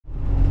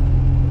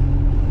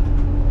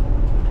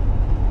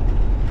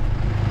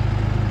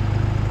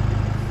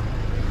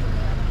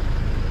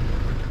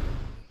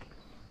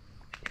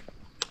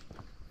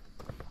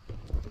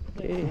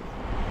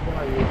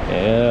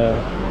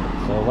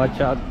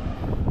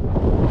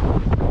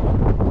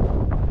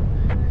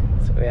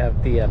We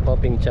have the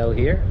popping chow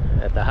here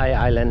at the High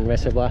Island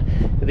Reservoir.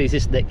 This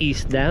is the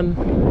East Dam.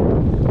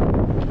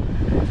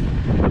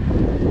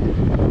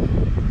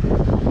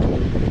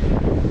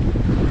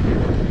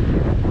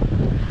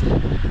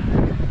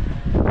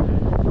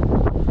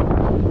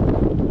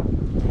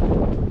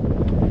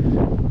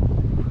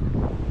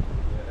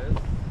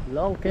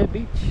 Long Khe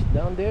Beach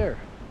down there.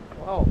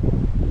 Wow.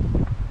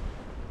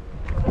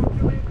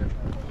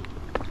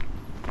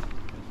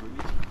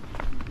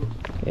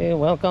 Okay,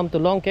 welcome to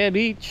Long Khe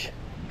Beach.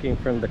 Came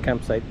from the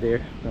campsite there.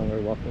 Now we're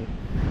walking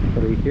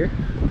over here.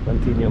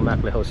 Continue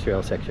MacLehose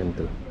Trail Section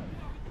 2.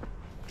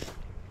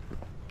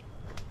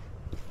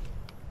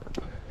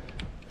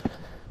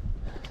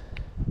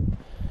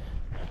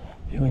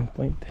 Viewing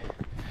point.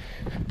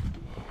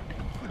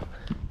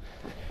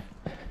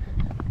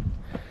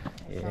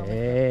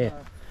 Yeah.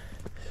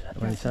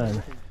 My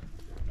son.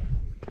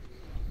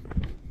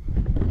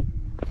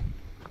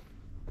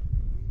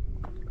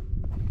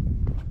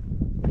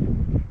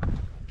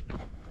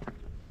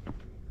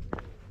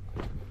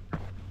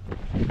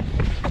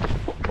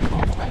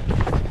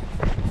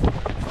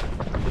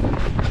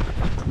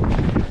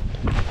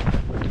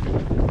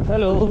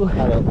 Hello.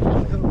 Hello.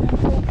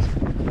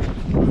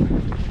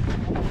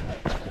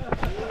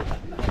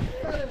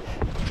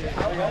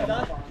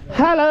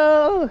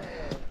 Hello.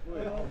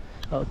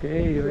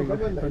 Okay, we're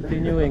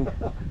continuing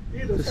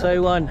to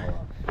Saiwan.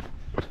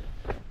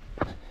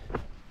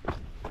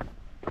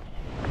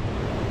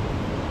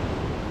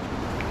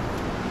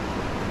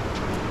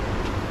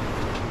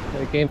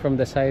 We came from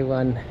the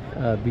Saiwan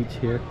beach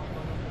here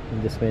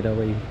and just made our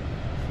way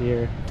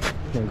here.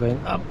 We're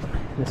going up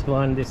this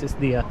one. This is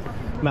the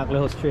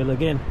MacLehose Trail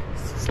again,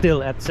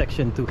 still at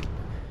section 2.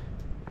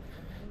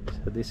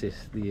 So this is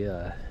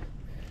the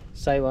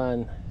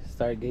Saiwan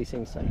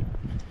stargazing site.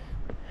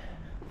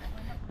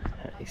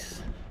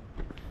 Nice.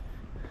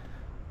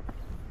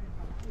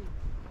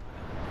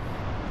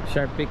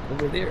 Sharp peak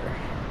over there.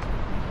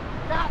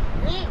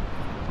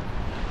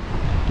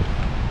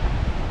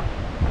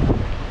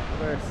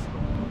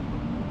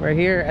 We're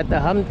here at the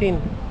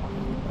Hamtin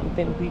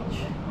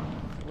Beach.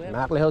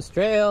 MacLehose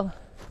Trail.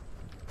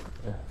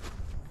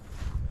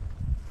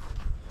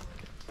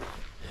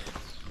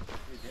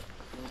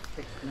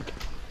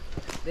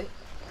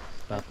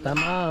 Pak Tam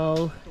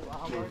Au.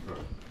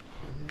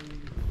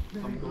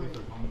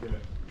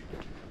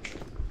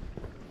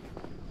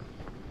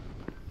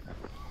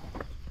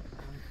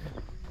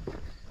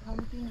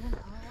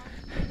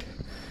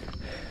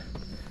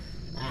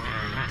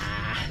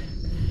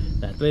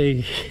 That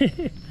way.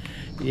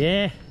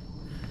 Yeah,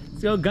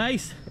 let's go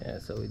guys. Yeah,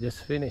 so we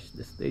just finished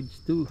the stage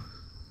 2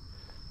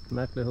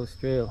 MacLehose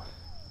Trail.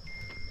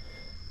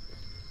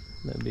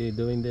 Maybe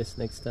doing this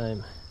next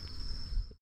time.